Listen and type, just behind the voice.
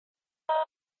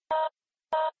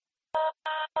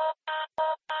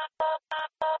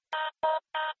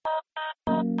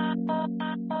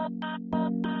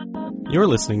You're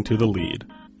listening to The Lead,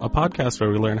 a podcast where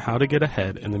we learn how to get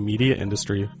ahead in the media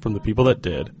industry from the people that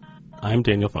did. I'm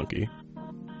Daniel Funke.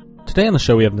 Today on the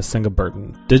show we have Nsenga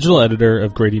Burton, digital editor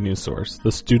of Grady Newsource,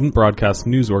 the student broadcast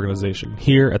news organization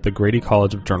here at the Grady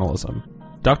College of Journalism.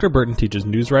 Dr. Burton teaches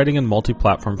news writing and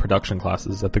multi-platform production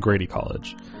classes at the Grady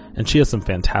College, and she has some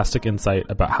fantastic insight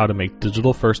about how to make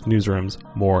digital-first newsrooms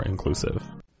more inclusive.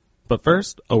 But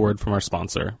first, a word from our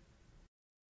sponsor.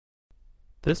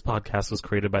 This podcast was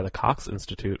created by the Cox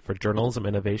Institute for Journalism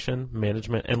Innovation,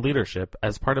 Management, and Leadership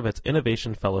as part of its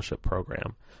Innovation Fellowship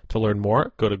Program. To learn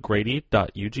more, go to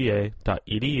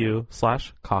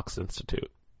grady.uga.edu/Cox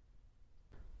Institute.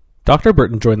 Dr.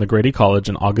 Burton joined the Grady College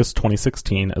in August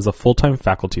 2016 as a full-time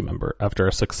faculty member after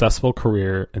a successful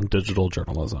career in digital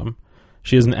journalism.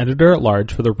 She is an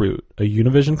editor-at-large for The Root, a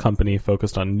Univision company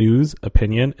focused on news,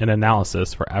 opinion, and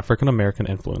analysis for African-American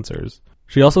influencers.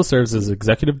 She also serves as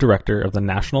executive director of the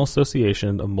National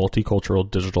Association of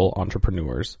Multicultural Digital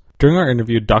Entrepreneurs. During our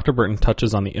interview, Dr. Burton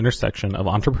touches on the intersection of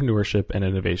entrepreneurship and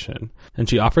innovation, and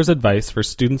she offers advice for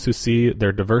students who see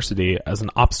their diversity as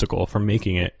an obstacle for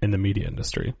making it in the media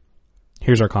industry.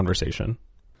 Here's our conversation.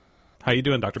 How you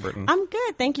doing, Dr. Burton? I'm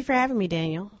good. Thank you for having me,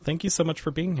 Daniel. Thank you so much for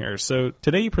being here. So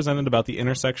today you presented about the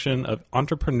intersection of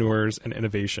entrepreneurs and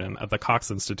innovation at the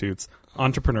Cox Institute's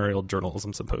Entrepreneurial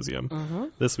Journalism Symposium. Mm-hmm.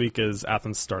 This week is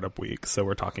Athens Startup Week, so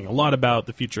we're talking a lot about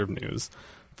the future of news.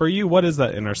 For you, what is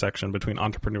that intersection between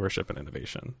entrepreneurship and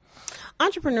innovation?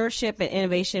 Entrepreneurship and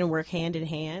innovation work hand in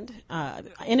hand.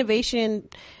 Innovation...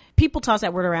 People toss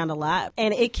that word around a lot,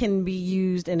 and it can be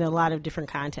used in a lot of different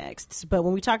contexts. But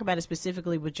when we talk about it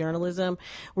specifically with journalism,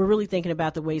 we're really thinking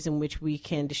about the ways in which we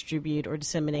can distribute or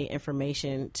disseminate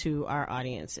information to our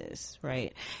audiences,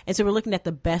 right? And so we're looking at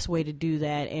the best way to do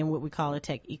that in what we call a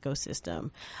tech ecosystem,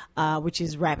 which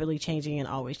is rapidly changing and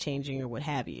always changing or what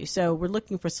have you. So we're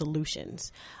looking for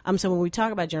solutions. So when we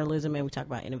talk about journalism and we talk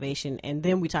about innovation and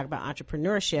then we talk about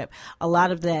entrepreneurship, a lot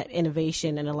of that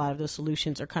innovation and a lot of those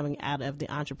solutions are coming out of the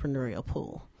entrepreneurial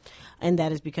pool. And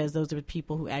that is because those are the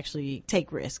people who actually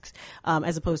take risks,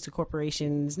 as opposed to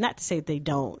corporations. Not to say that they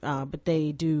don't, but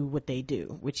they do what they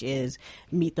do, which is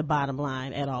meet the bottom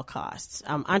line at all costs.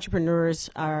 Entrepreneurs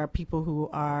are people who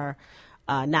are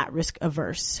not risk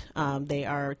averse. They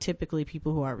are typically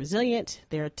people who are resilient.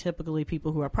 They are typically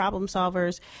people who are problem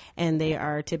solvers, and they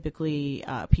are typically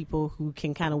people who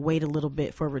can kind of wait a little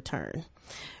bit for return.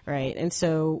 Right. And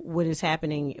so what is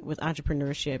happening with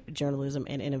entrepreneurship, journalism,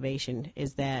 and innovation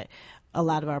is that a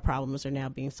lot of our problems are now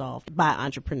being solved by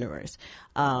entrepreneurs.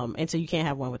 And so you can't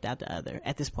have one without the other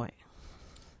at this point.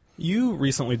 You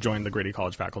recently joined the Grady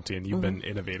College faculty, and you've been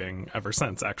innovating ever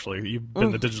since, actually. You've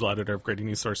been the digital editor of Grady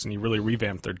Newsource, and you really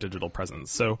revamped their digital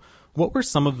presence. So what were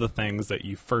some of the things that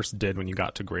you first did when you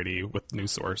got to Grady with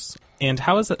Newsource, and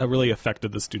how has it really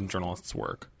affected the student journalists'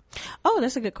 work? Oh,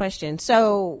 that's a good question.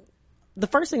 So the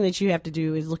first thing that you have to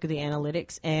do is look at the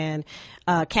analytics, and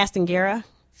Castangera.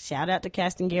 Shout out to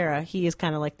Castangera. He is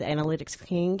kind of like the analytics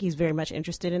king. He's very much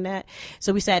interested in that.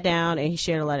 So we sat down and he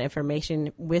shared a lot of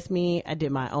information with me. I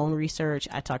did my own research.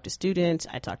 I talked to students.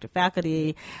 I talked to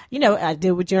faculty. I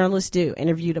did what journalists do,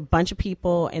 interviewed a bunch of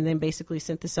people, and then basically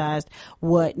synthesized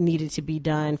what needed to be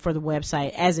done for the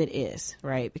website as it is,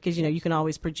 right? Because, you can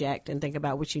always project and think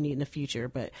about what you need in the future.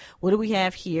 But what do we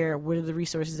have here? What are the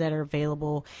resources that are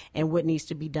available? And what needs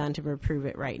to be done to improve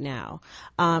it right now?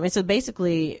 And so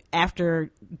basically, after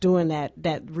doing that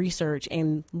research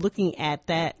and looking at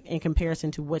that in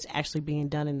comparison to what's actually being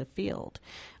done in the field,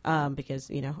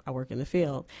 because, I work in the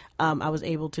field, I was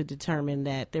able to determine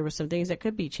that there were some things that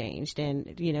could be changed, and,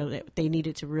 that they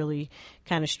needed to really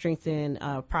kind of strengthen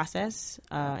process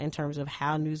in terms of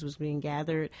how news was being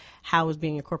gathered, how it was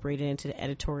being incorporated into the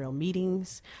editorial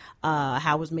meetings,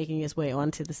 how it was making its way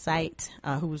onto the site,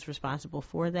 who was responsible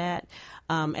for that,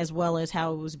 as well as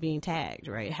how it was being tagged,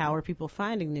 right? How are people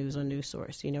finding news on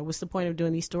Newsource? What's the point of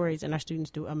doing these stories? And our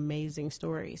students do amazing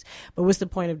stories. But what's the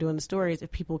point of doing the stories if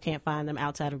people can't find them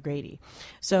outside of Grady?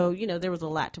 So, there was a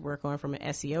lot to work on from an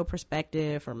SEO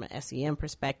perspective, from an SEM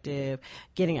perspective,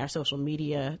 getting our social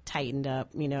media tightened up,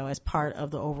 as part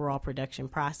of the overall production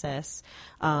process.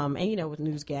 And, with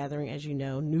news gathering, as you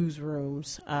know,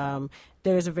 newsrooms,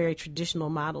 there's a very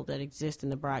traditional model that exists in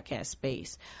the broadcast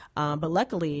space. But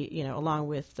luckily, along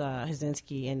with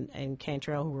Hazinski and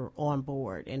Cantrell, who were on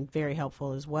board and very helpful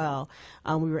as well,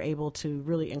 we were able to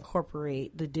really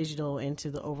incorporate the digital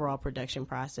into the overall production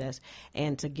process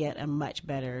and to get a much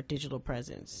better digital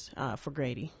presence for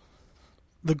Grady.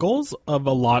 The goals of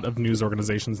a lot of news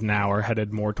organizations now are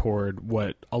headed more toward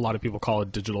what a lot of people call a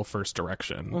digital-first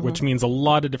direction, which means a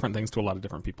lot of different things to a lot of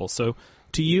different people. So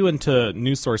to you and to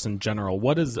Newsource in general,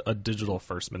 what does a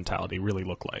digital-first mentality really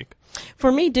look like?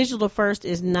 For me, digital-first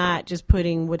is not just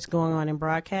putting what's going on in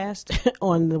broadcast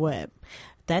on the web.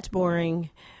 That's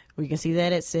boring. We can see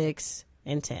that at 6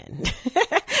 and 10.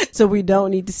 So we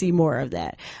don't need to see more of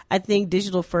that. I think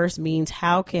digital-first means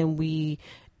how can we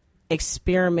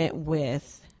experiment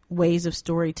with ways of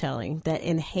storytelling that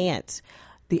enhance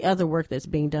the other work that's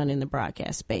being done in the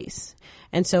broadcast space.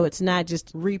 And so it's not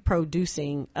just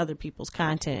reproducing other people's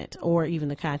content or even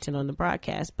the content on the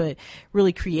broadcast, but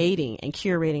really creating and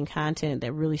curating content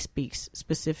that really speaks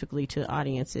specifically to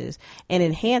audiences and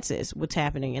enhances what's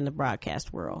happening in the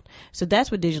broadcast world. So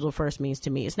that's what digital first means to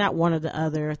me. It's not one or the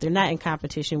other. They're not in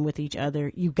competition with each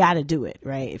other. You've got to do it,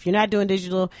 right? If you're not doing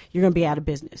digital, you're going to be out of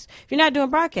business. If you're not doing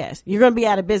broadcast, you're going to be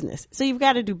out of business. So you've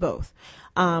got to do both.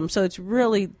 So it's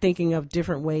really thinking of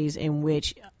different ways in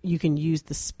which you can use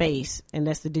the space, and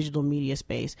that's the digital media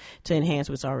space, to enhance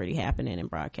what's already happening in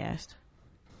broadcast.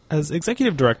 As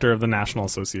executive director of the National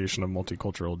Association of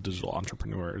Multicultural Digital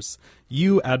Entrepreneurs,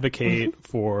 you advocate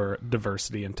for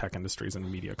diversity in tech industries and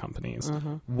media companies.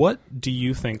 What do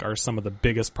you think are some of the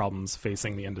biggest problems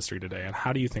facing the industry today, and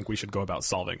how do you think we should go about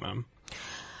solving them?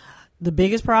 The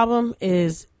biggest problem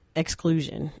is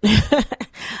exclusion.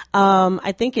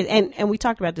 I think and we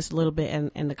talked about this a little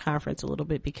bit in the conference a little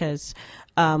bit, because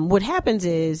what happens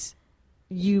is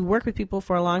you work with people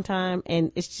for a long time,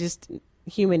 and it's just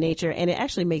human nature, and it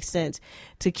actually makes sense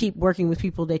to keep working with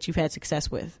people that you've had success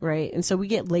with, right? And so we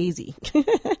get lazy.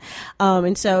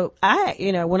 And so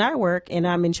when I work and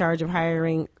I'm in charge of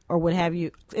hiring or what have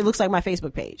you, it looks like my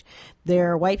Facebook page.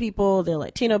 There are white people, there are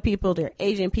Latino people, there are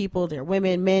Asian people, there are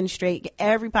women, men, straight,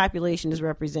 every population is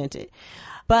represented.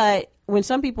 But when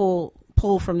some people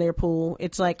pull from their pool,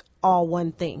 it's like all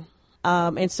one thing.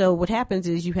 And so what happens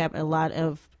is you have a lot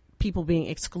of people being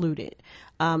excluded.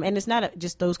 And it's not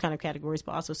just those kind of categories,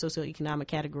 but also socioeconomic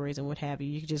categories and what have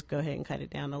you. You can just go ahead and cut it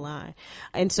down the line.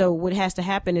 And so what has to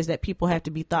happen is that people have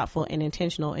to be thoughtful and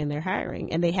intentional in their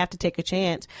hiring, and they have to take a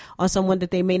chance on someone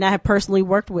that they may not have personally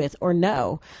worked with or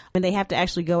know. And they have to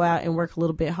actually go out and work a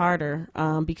little bit harder,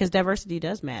 because diversity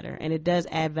does matter, and it does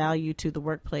add value to the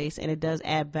workplace, and it does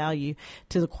add value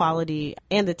to the quality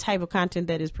and the type of content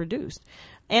that is produced.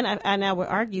 And I would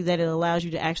argue that it allows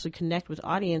you to actually connect with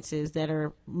audiences that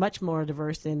are much more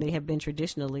diverse than they have been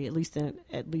traditionally. At least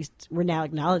we're now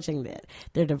acknowledging that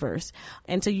they're diverse.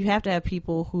 And so you have to have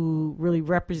people who really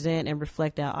represent and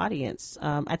reflect our audience.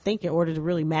 I think in order to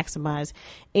really maximize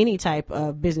any type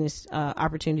of business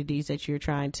opportunities that you're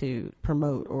trying to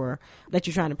promote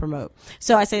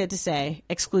So I say that to say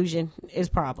exclusion is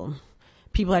a problem.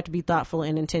 People have to be thoughtful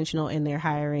and intentional in their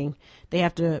hiring. They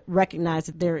have to recognize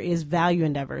that there is value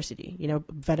in diversity.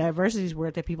 Diversity is a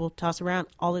word that people toss around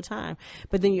all the time.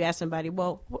 But then you ask somebody,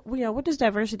 well, what does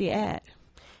diversity add?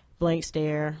 Blank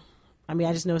stare. I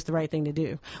just know it's the right thing to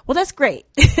do. Well, that's great.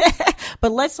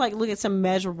 But let's look at some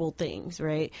measurable things,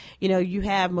 right? You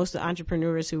have most of the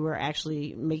entrepreneurs who are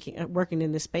actually working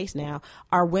in this space now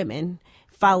are women,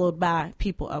 followed by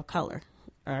people of color.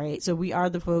 All right. So we are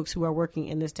the folks who are working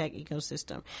in this tech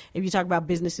ecosystem. If you talk about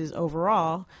businesses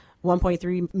overall,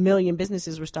 1.3 million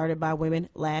businesses were started by women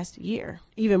last year.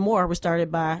 Even more were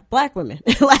started by black women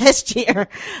last year,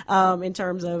 in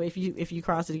terms of if you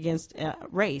cross it against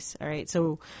race. All right.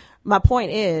 So my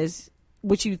point is,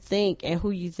 what you think and who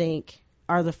you think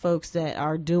are the folks that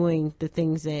are doing the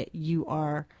things that you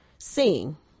are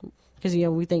seeing. Because,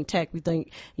 we think tech, we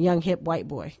think young, hip, white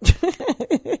boy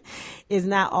is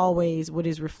not always what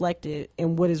is reflected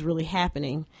in what is really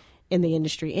happening in the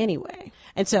industry anyway.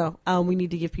 And so we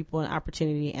need to give people an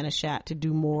opportunity and a shot to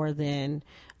do more than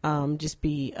just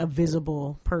be a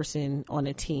visible person on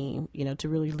a team, to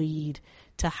really lead,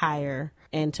 to hire,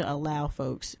 and to allow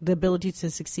folks the ability to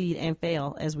succeed and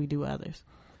fail as we do others.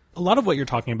 A lot of what you're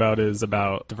talking about is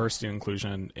about diversity and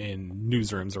inclusion in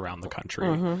newsrooms around the country.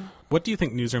 What do you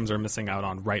think newsrooms are missing out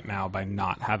on right now by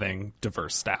not having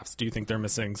diverse staffs? Do you think they're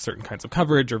missing certain kinds of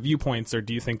coverage or viewpoints, or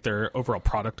do you think their overall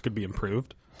product could be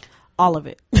improved? All of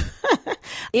it.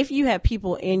 If you have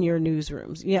people in your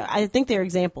newsrooms, I think they're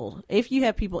examples. If you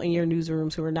have people in your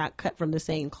newsrooms who are not cut from the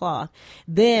same cloth,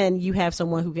 then you have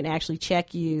someone who can actually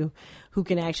check you, who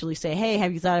can actually say, hey,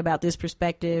 have you thought about this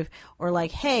perspective? Or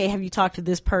like, hey, have you talked to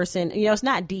this person? It's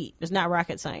not deep. It's not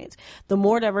rocket science. The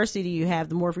more diversity you have,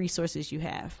 the more resources you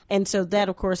have. And so that,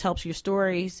 of course, helps your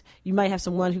stories. You might have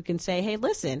someone who can say, hey,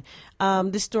 listen,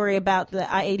 this story about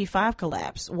the I-85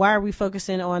 collapse, why are we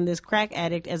focusing on this crack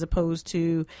addict as opposed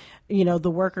to,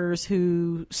 the workers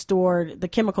who stored the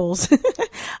chemicals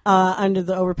under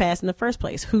the overpass in the first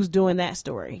place? Who's doing that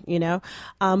story,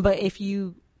 But if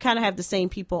you kind of have the same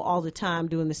people all the time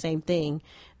doing the same thing,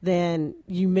 then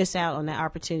you miss out on that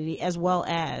opportunity, as well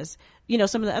as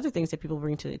some of the other things that people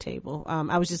bring to the table.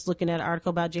 I was just looking at an article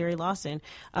about Jerry Lawson,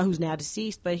 who's now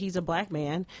deceased, but he's a black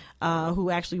man who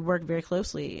actually worked very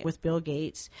closely with Bill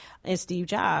Gates and Steve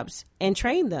Jobs and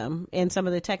trained them in some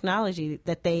of the technology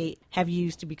that they have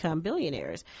used to become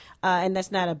billionaires. And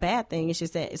that's not a bad thing. It's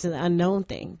just that it's an unknown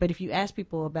thing. But if you ask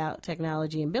people about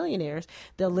technology and billionaires,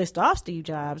 they'll list off Steve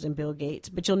Jobs and Bill Gates,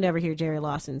 but you'll never hear Jerry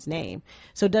Lawson's name.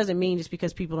 So it doesn't mean just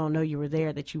because people don't know you were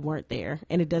there that you weren't there.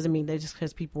 And it doesn't mean that just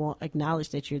because people won't acknowledge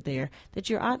that you're there,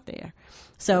 that you aren't there.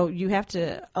 So you have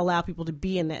to allow people to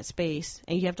be in that space,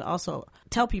 and you have to also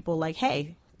tell people like,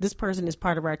 hey, this person is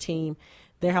part of our team.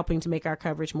 They're helping to make our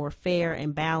coverage more fair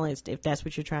and balanced, if that's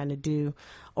what you're trying to do,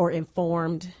 or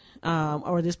informed,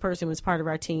 or this person was part of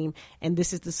our team, and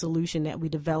this is the solution that we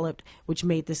developed, which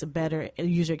made this a better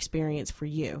user experience for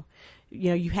you.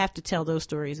 You have to tell those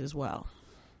stories as well.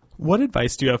 What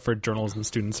advice do you have for journalism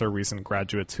students or recent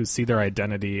graduates who see their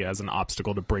identity as an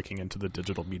obstacle to breaking into the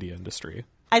digital media industry?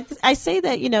 I say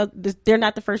that, they're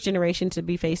not the first generation to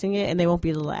be facing it, and they won't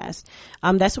be the last.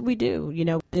 That's what we do.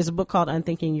 There's a book called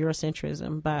Unthinking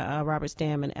Eurocentrism by Robert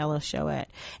Stam and Ella Shoat.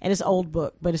 And it's an old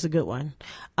book, but it's a good one.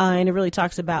 And it really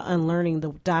talks about unlearning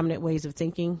the dominant ways of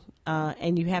thinking.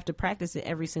 And you have to practice it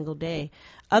every single day.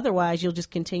 Otherwise, you'll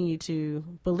just continue to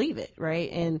believe it,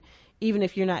 right? And even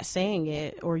if you're not saying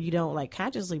it, or you don't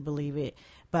consciously believe it,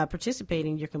 by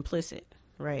participating, you're complicit,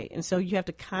 right? And so you have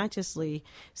to consciously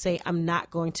say, I'm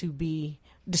not going to be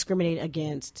discriminated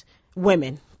against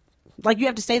women. You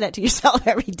have to say that to yourself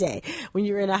every day. When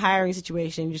you're in a hiring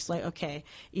situation, you're just like, okay,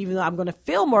 even though I'm going to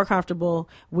feel more comfortable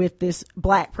with this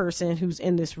black person who's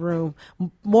in this room,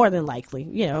 more than likely,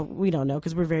 we don't know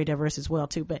because we're very diverse as well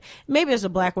too, but maybe there's a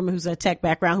black woman who's a tech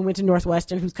background who went to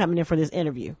Northwestern who's coming in for this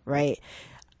interview, right?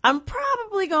 I'm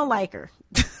probably going to like her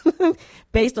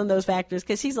based on those factors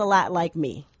because she's a lot like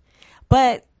me.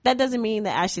 But that doesn't mean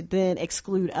that I should then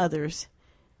exclude others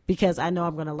because I know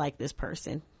I'm going to like this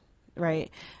person, right?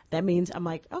 That means I'm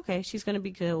like, okay, she's going to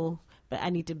be cool, but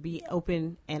I need to be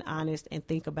open and honest and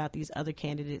think about these other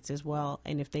candidates as well,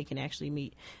 and if they can actually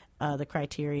meet the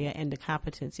criteria and the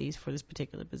competencies for this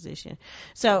particular position.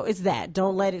 So it's that.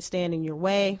 Don't let it stand in your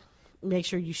way. Make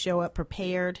sure you show up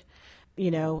prepared.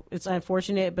 It's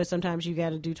unfortunate, but sometimes you got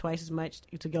to do twice as much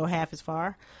to go half as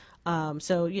far. And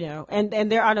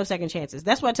there are no second chances.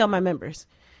 That's what I tell my members.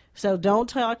 So don't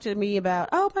talk to me about,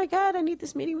 oh my God, I need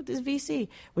this meeting with this VC.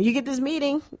 When you get this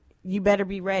meeting, you better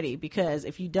be ready, because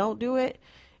if you don't do it,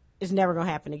 it's never going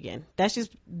to happen again. That's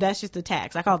just the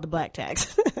tax. I call it the black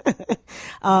tax.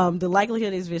 The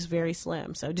likelihood is just very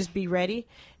slim. So just be ready,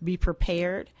 be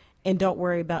prepared, and don't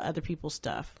worry about other people's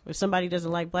stuff. If somebody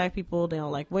doesn't like black people, they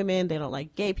don't like women, they don't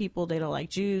like gay people, they don't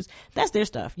like Jews, that's their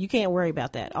stuff. You can't worry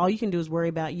about that. All you can do is worry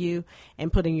about you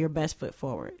and putting your best foot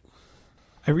forward.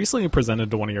 I recently presented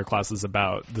to one of your classes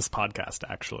about this podcast,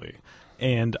 actually.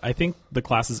 And I think the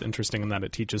class is interesting in that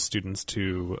it teaches students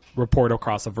to report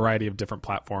across a variety of different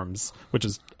platforms, which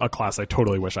is a class I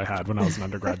totally wish I had when I was an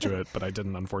undergraduate, but I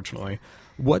didn't, unfortunately.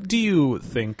 What do you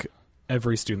think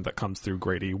every student that comes through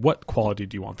Grady, what quality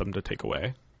do you want them to take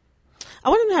away? I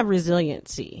want them to have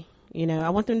resiliency.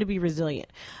 I want them to be resilient.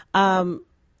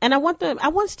 And I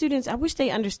want students, I wish they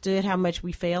understood how much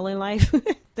we fail in life.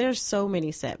 There's so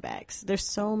many setbacks. There's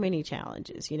so many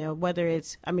challenges, whether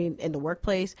it's, in the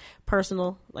workplace,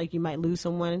 personal, like you might lose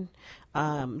someone,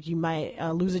 you might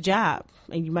lose a job,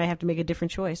 and you might have to make a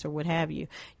different choice or what have you.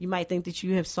 You might think that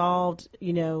you have solved,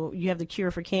 you have the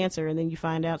cure for cancer, and then you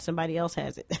find out somebody else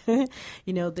has it.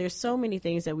 There's so many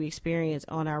things that we experience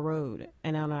on our road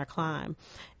and on our climb.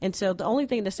 And so the only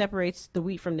thing that separates the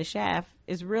wheat from the chaff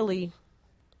is really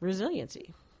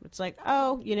resiliency. It's like,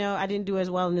 I didn't do as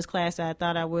well in this class as I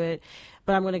thought I would,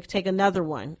 but I'm going to take another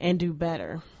one and do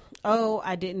better.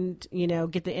 I didn't,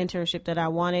 get the internship that I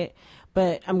wanted,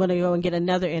 but I'm going to go and get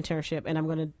another internship and I'm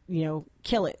going to,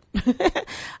 kill it.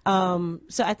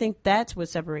 So I think that's what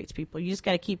separates people. You just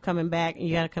got to keep coming back, and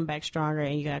you got to come back stronger,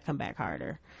 and you got to come back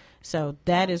harder. So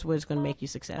that is what's going to make you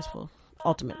successful,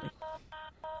 ultimately.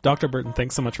 Dr. Burton,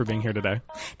 thanks so much for being here today.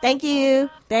 Thank you,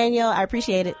 Daniel. I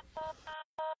appreciate it.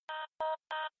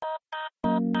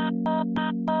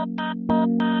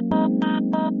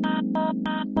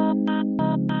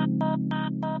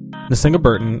 Nsenga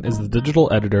Burton is the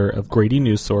digital editor of Grady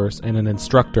Newsource and an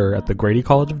instructor at the Grady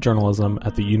College of Journalism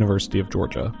at the University of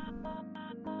Georgia.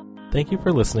 Thank you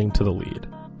for listening to The Lead.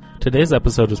 Today's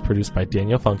episode is produced by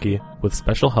Daniel Funke with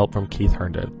special help from Keith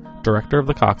Herndon, director of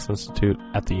the Cox Institute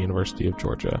at the University of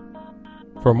Georgia.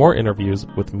 For more interviews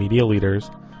with media leaders,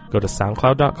 go to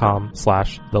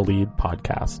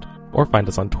soundcloud.com/theleadpodcast or find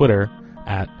us on Twitter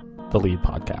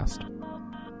 @theleadpodcast.